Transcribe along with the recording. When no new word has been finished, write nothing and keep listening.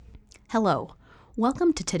Hello.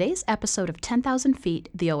 Welcome to today's episode of 10,000 Feet,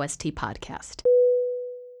 the OST podcast.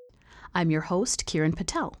 I'm your host, Kiran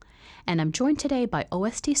Patel, and I'm joined today by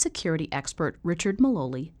OST security expert Richard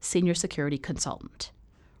Maloli, Senior Security Consultant.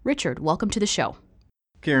 Richard, welcome to the show.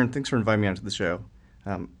 Karen, thanks for inviting me onto the show.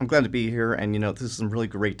 I'm glad to be here, and this is some really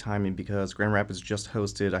great timing because Grand Rapids just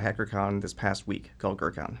hosted a HackerCon this past week called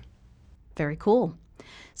GrrCon. Very cool.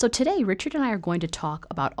 So today, Richard and I are going to talk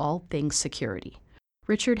about all things security.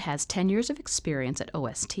 Richard has 10 years of experience at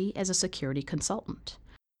OST as a security consultant,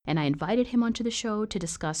 and I invited him onto the show to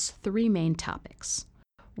discuss three main topics: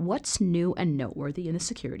 what's new and noteworthy in the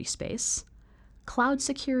security space, cloud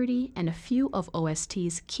security, and a few of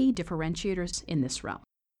OST's key differentiators in this realm.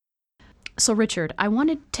 So Richard, I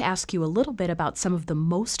wanted to ask you a little bit about some of the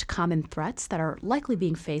most common threats that are likely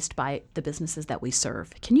being faced by the businesses that we serve.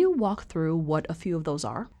 Can you walk through what a few of those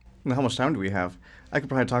are? How much time do we have? I could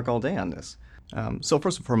probably talk all day on this. So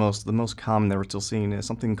first and foremost, the most common that we're still seeing is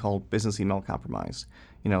something called business email compromise.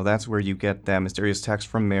 That's where you get that mysterious text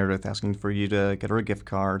from Meredith asking for you to get her a gift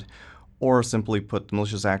card, or simply put, the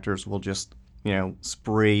malicious actors will just,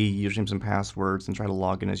 spray usernames and passwords and try to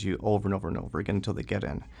log in as you over and over and over again until they get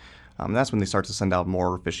in. That's when they start to send out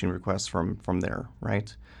more phishing requests from there,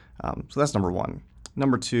 right? So that's number one.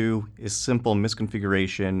 Number two is simple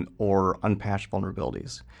misconfiguration or unpatched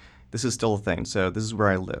vulnerabilities. This is still a thing. So this is where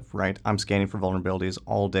I live, right? I'm scanning for vulnerabilities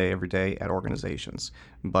all day, every day at organizations.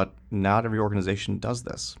 But not every organization does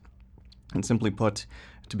this. And simply put,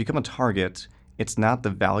 to become a target, it's not the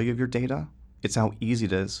value of your data, it's how easy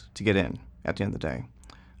it is to get in at the end of the day.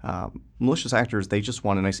 Malicious actors, they just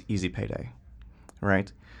want a nice, easy payday,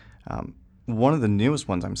 right? One of the newest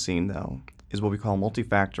ones I'm seeing, though, is what we call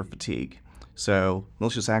multi-factor fatigue. So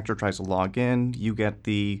malicious actor tries to log in, you get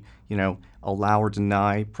the, allow or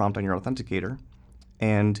deny prompt on your authenticator,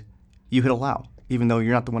 and you hit allow, even though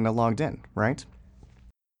you're not the one that logged in, right?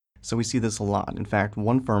 So we see this a lot. In fact,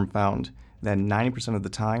 one firm found that 90% of the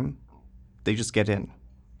time, they just get in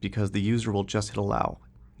because the user will just hit allow,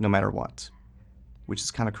 no matter what, which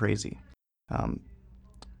is kind of crazy. But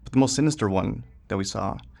the most sinister one that we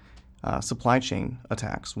saw, supply chain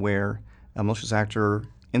attacks, where a malicious actor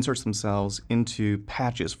inserts themselves into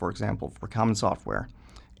patches, for example, for common software,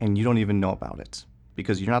 and you don't even know about it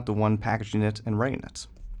because you're not the one packaging it and writing it.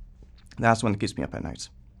 That's one that keeps me up at night.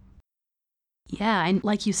 Yeah, and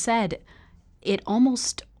like you said, it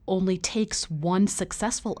almost only takes one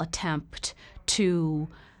successful attempt to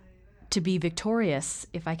be victorious,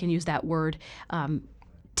 if I can use that word.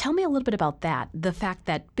 Tell me a little bit about that, the fact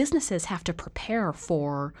that businesses have to prepare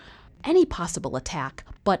for any possible attack,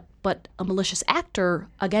 but a malicious actor,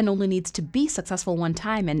 again, only needs to be successful one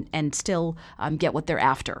time and still get what they're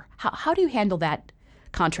after. How do you handle that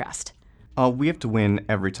contrast? We have to win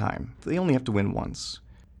every time. They only have to win once.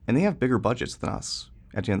 And they have bigger budgets than us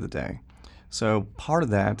at the end of the day. So part of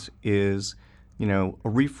that is,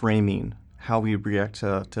 reframing how we react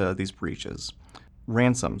to these breaches.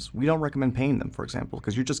 Ransoms, we don't recommend paying them, for example,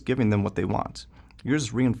 because you're just giving them what they want. You're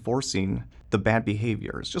just reinforcing the bad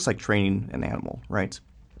behavior. It's just like training an animal, right?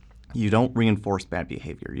 You don't reinforce bad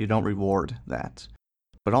behavior. You don't reward that.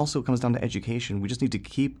 But also it comes down to education. We just need to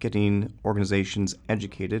keep getting organizations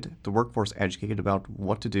educated, the workforce educated about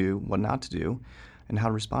what to do, what not to do, and how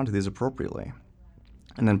to respond to these appropriately.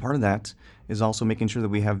 And then part of that is also making sure that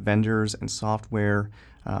we have vendors and software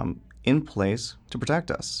in place to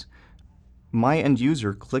protect us. My end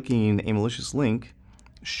user clicking a malicious link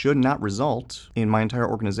should not result in my entire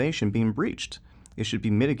organization being breached. It should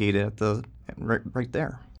be mitigated right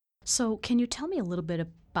there. So can you tell me a little bit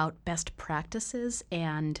about best practices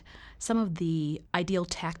and some of the ideal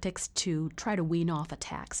tactics to try to wean off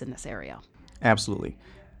attacks in this area? Absolutely.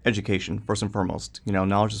 Education, first and foremost.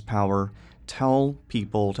 Knowledge is power. Tell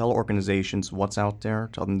organizations what's out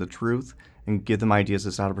there, tell them the truth, and give them ideas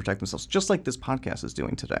as to how to protect themselves, just like this podcast is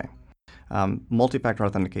doing today. Multi-factor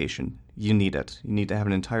authentication, you need it. You need to have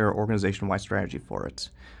an entire organization-wide strategy for it.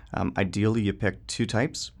 Ideally, you pick two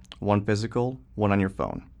types, one physical, one on your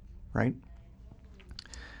phone, right?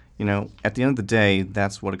 At the end of the day,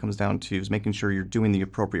 that's what it comes down to, is making sure you're doing the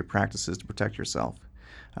appropriate practices to protect yourself.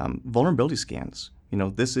 Vulnerability scans,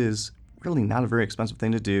 this is really not a very expensive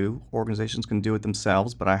thing to do. Organizations can do it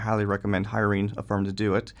themselves, but I highly recommend hiring a firm to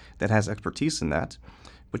do it that has expertise in that.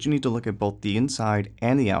 But you need to look at both the inside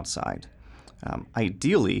and the outside.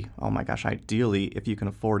 Ideally, if you can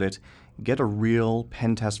afford it, get a real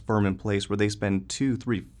pen test firm in place where they spend 2,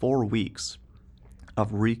 3, 4 weeks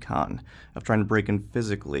of recon, of trying to break in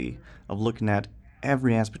physically, of looking at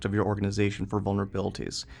every aspect of your organization for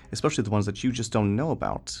vulnerabilities, especially the ones that you just don't know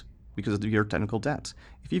about because of your technical debt.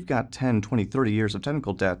 If you've got 10, 20, 30 years of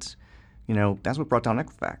technical debt, That's what brought down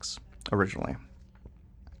Equifax originally.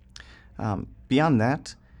 Beyond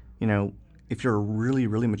that, if you're a really,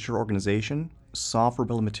 really mature organization, software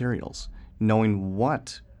bill of materials, knowing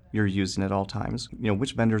what you're using at all times,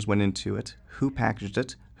 which vendors went into it, who packaged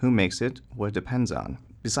it, who makes it, what it depends on.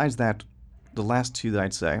 Besides that, the last two that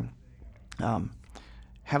I'd say,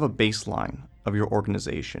 have a baseline of your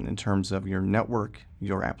organization in terms of your network,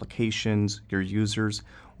 your applications, your users.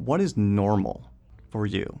 What is normal for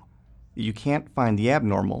you? You can't find the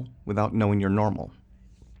abnormal without knowing your normal.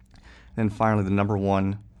 And finally, the number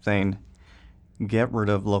one thing, get rid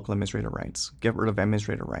of local administrator rights. Get rid of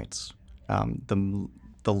administrator rights.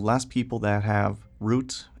 The less people that have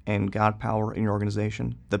root and God power in your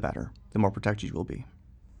organization, the better. The more protected you will be.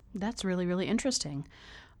 That's really, really interesting.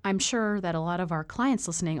 I'm sure that a lot of our clients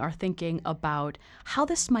listening are thinking about how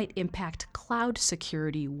this might impact cloud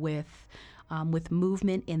security with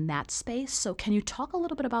movement in that space. So can you talk a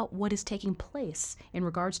little bit about what is taking place in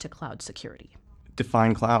regards to cloud security?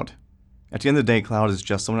 Define cloud. At the end of the day, cloud is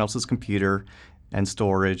just someone else's computer and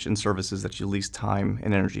storage and services that you lease time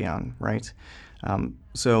and energy on, right?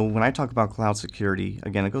 So when I talk about cloud security,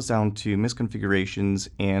 again, it goes down to misconfigurations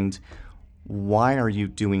and why are you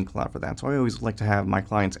doing cloud for that? So I always like to have my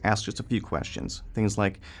clients ask just a few questions. Things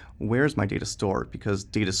like, where's my data stored? Because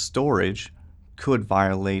data storage could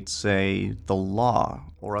violate, say, the law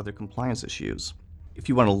or other compliance issues. If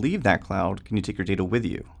you want to leave that cloud, can you take your data with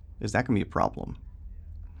you? Is that going to be a problem?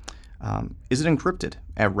 Is it encrypted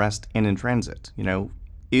at rest and in transit?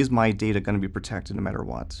 Is my data going to be protected no matter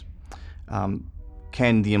what?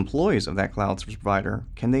 Can the employees of that cloud service provider,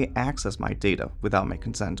 can they access my data without my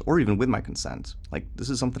consent or even with my consent? This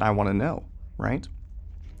is something I want to know, right?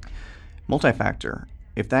 Multi-factor.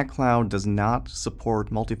 If that cloud does not support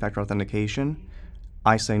multi-factor authentication,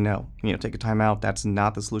 I say no. Take a time out. That's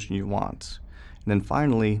not the solution you want. And then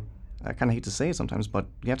finally, I kind of hate to say it sometimes, but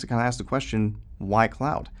you have to kind of ask the question, why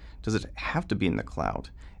cloud? Does it have to be in the cloud?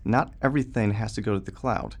 Not everything has to go to the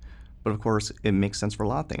cloud. But of course, it makes sense for a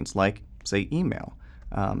lot of things, like, say, email.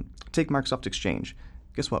 Take Microsoft Exchange.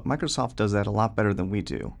 Guess what? Microsoft does that a lot better than we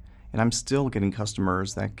do. And I'm still getting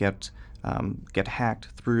customers that get hacked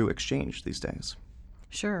through Exchange these days.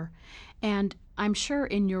 Sure. And I'm sure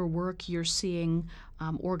in your work you're seeing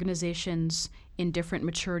organizations in different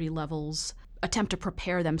maturity levels attempt to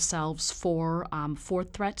prepare themselves for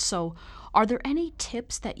threats. So are there any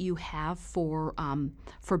tips that you have for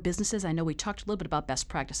businesses? I know we talked a little bit about best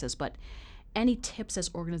practices, but any tips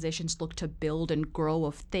as organizations look to build and grow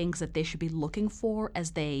of things that they should be looking for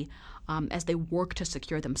as they work to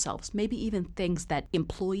secure themselves? Maybe even things that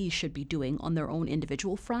employees should be doing on their own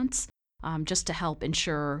individual fronts, just to help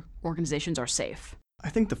ensure organizations are safe. I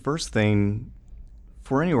think the first thing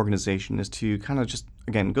for any organization is to kind of just,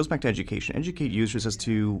 again, it goes back to education. Educate users as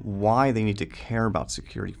to why they need to care about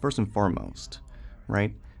security, first and foremost,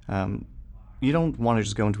 right? You don't want to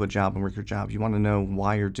just go into a job and work your job. You want to know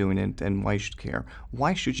why you're doing it and why you should care.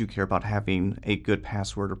 Why should you care about having a good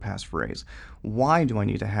password or passphrase? Why do I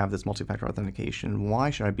need to have this multi-factor authentication?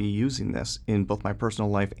 Why should I be using this in both my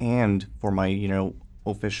personal life and for my,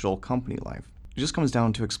 official company life? It just comes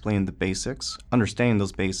down to explaining the basics, understanding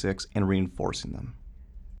those basics, and reinforcing them.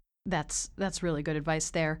 That's really good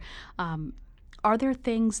advice there. Are there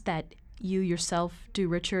things that you yourself do,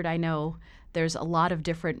 Richard? I know there's a lot of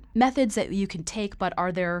different methods that you can take, but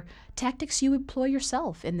are there tactics you employ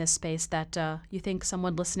yourself in this space that you think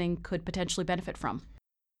someone listening could potentially benefit from?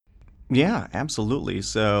 Yeah, absolutely.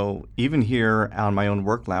 So even here on my own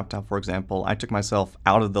work laptop, for example, I took myself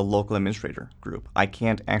out of the local administrator group. I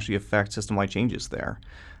can't actually affect system-wide changes there.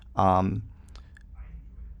 What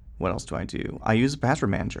else do? I use a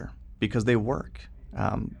password manager because they work.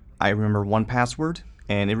 I remember one password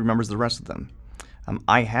and it remembers the rest of them.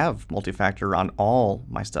 I have multi-factor on all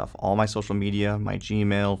my stuff, all my social media, my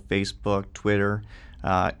Gmail, Facebook, Twitter,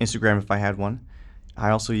 Instagram if I had one.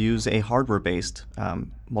 I also use a hardware-based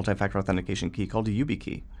multi-factor authentication key called a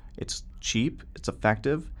YubiKey. It's cheap, it's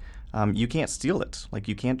effective. You can't steal it.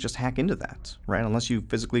 You can't just hack into that, right? Unless you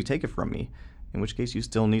physically take it from me, in which case you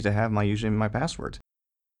still need to have my username and my password.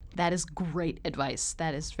 That is great advice.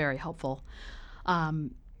 That is very helpful.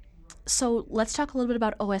 So let's talk a little bit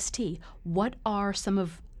about OST. What are some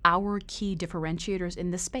of our key differentiators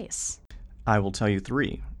in this space? I will tell you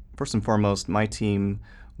 3. First and foremost, my team,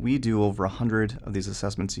 we do over 100 of these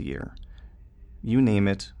assessments a year. You name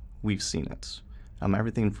it, we've seen it.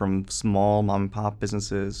 Everything from small mom and pop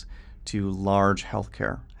businesses to large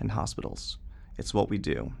healthcare and hospitals. It's what we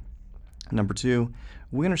do. Number 2,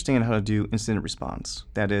 we understand how to do incident response.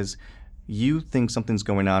 That is, you think something's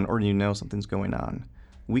going on or you know something's going on.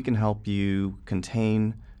 We can help you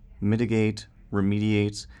contain, mitigate,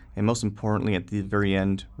 remediate, and most importantly, at the very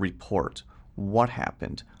end, report what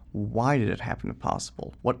happened, why did it happen if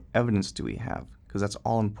possible, what evidence do we have, because that's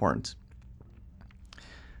all important.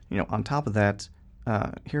 On top of that,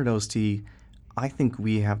 here at OST, I think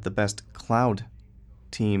we have the best cloud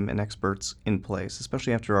team and experts in place,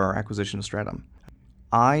 especially after our acquisition of Stratum.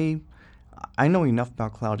 I know enough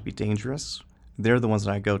about cloud to be dangerous. They're the ones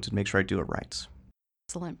that I go to make sure I do it right.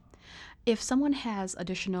 Excellent. If someone has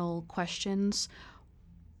additional questions,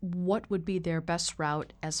 what would be their best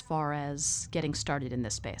route as far as getting started in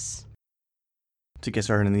this space? To get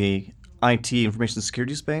started in the IT information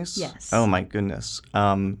security space? Yes. Oh my goodness.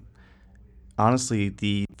 Honestly,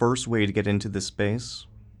 the first way to get into this space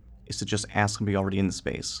is to just ask somebody already in the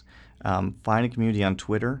space. Find a community on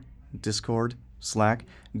Twitter, Discord, Slack.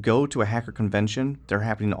 Go to a hacker convention. They're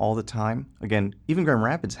happening all the time. Again, even Grand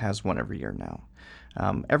Rapids has one every year now.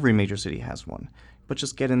 Every major city has one. But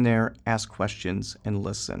just get in there, ask questions, and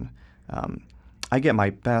listen. I get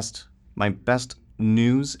my best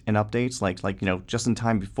news and updates, like just in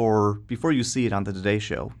time before you see it on the Today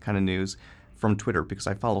Show kind of news from Twitter, because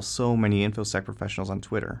I follow so many InfoSec professionals on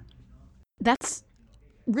Twitter. That's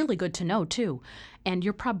really good to know, too. And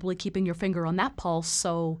you're probably keeping your finger on that pulse,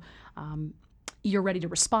 so you're ready to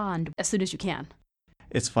respond as soon as you can.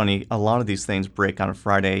 It's funny, a lot of these things break on a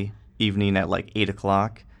Friday evening at like 8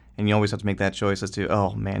 o'clock, and you always have to make that choice as to,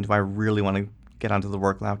 oh man, do I really want to get onto the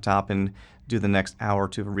work laptop and do the next hour or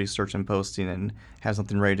two of research and posting and have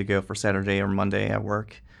something ready to go for Saturday or Monday at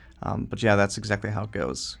work? But yeah, that's exactly how it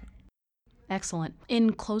goes. Excellent.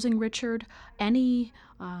 In closing, Richard, any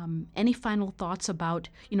final thoughts about,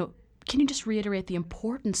 can you just reiterate the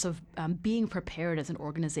importance of being prepared as an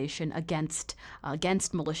organization against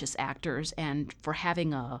malicious actors and for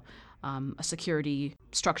having a security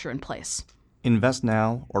structure in place? Invest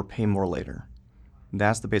now or pay more later.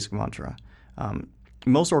 That's the basic mantra.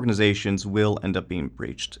 Most organizations will end up being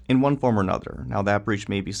breached in one form or another. Now, that breach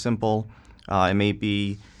may be simple. It may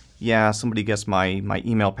be, somebody gets my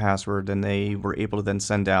email password and they were able to then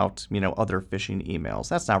send out, other phishing emails.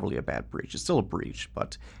 That's not really a bad breach. It's still a breach,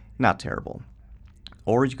 but not terrible.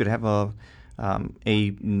 Or you could have a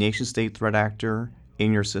nation-state threat actor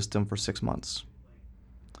in your system for 6 months.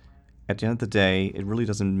 At the end of the day, it really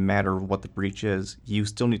doesn't matter what the breach is. You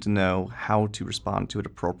still need to know how to respond to it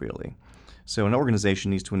appropriately. So an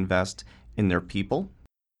organization needs to invest in their people,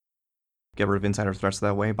 get rid of insider threats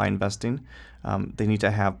that way by investing. They need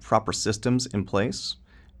to have proper systems in place.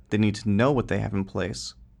 They need to know what they have in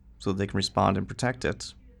place so that they can respond and protect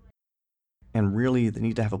it. And really, they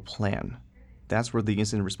need to have a plan. That's where the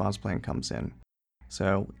incident response plan comes in.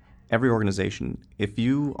 So every organization, if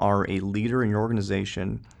you are a leader in your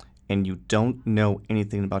organization and you don't know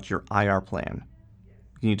anything about your IR plan,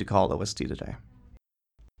 you need to call OST today.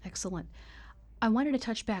 Excellent. I wanted to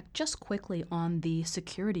touch back just quickly on the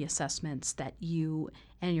security assessments that you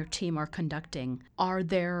and your team are conducting. Are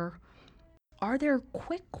there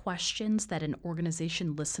quick questions that an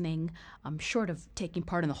organization listening, short of taking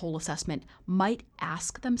part in the whole assessment, might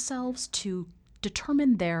ask themselves to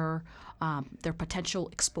determine their potential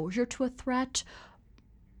exposure to a threat?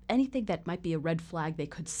 Anything that might be a red flag they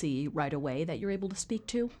could see right away that you're able to speak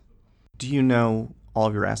to? Do you know all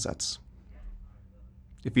of your assets?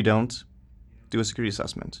 If you don't, do a security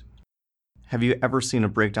assessment. Have you ever seen a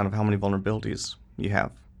breakdown of how many vulnerabilities you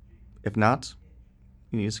have? If not,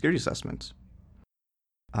 you need a security assessment.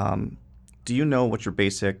 Do you know what your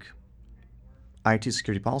basic IT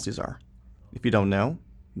security policies are? If you don't know,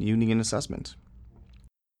 you need an assessment.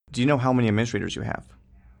 Do you know how many administrators you have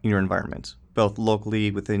in your environment, both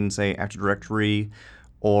locally within, say, Active Directory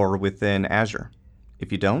or within Azure?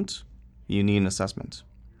 If you don't, you need an assessment.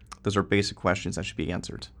 Those are basic questions that should be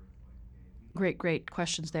answered. Great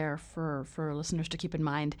questions there for listeners to keep in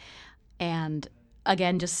mind. And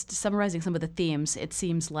again, just summarizing some of the themes, it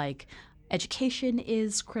seems like education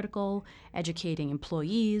is critical, educating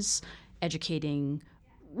employees, educating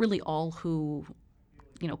really all who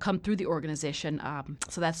come through the organization.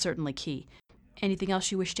 So that's certainly key. Anything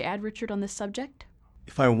else you wish to add, Richard, on this subject?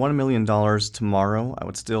 If I won $1 million tomorrow, I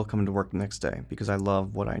would still come to work the next day because I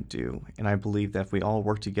love what I do. And I believe that if we all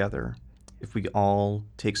work together, if we all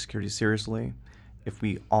take security seriously, if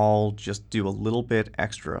we all just do a little bit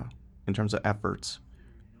extra in terms of efforts,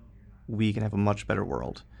 we can have a much better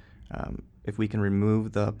world. If we can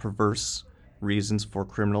remove the perverse reasons for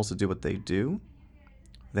criminals to do what they do,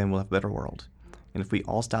 then we'll have a better world. And if we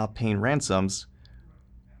all stop paying ransoms,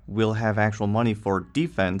 we'll have actual money for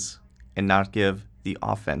defense and not give the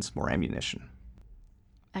offense more ammunition.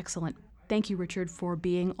 Excellent. Thank you, Richard, for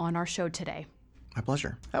being on our show today. My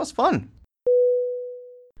pleasure. That was fun.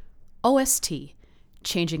 OST,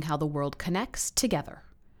 changing how the world connects together.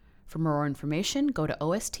 For more information, go to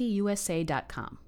ostusa.com.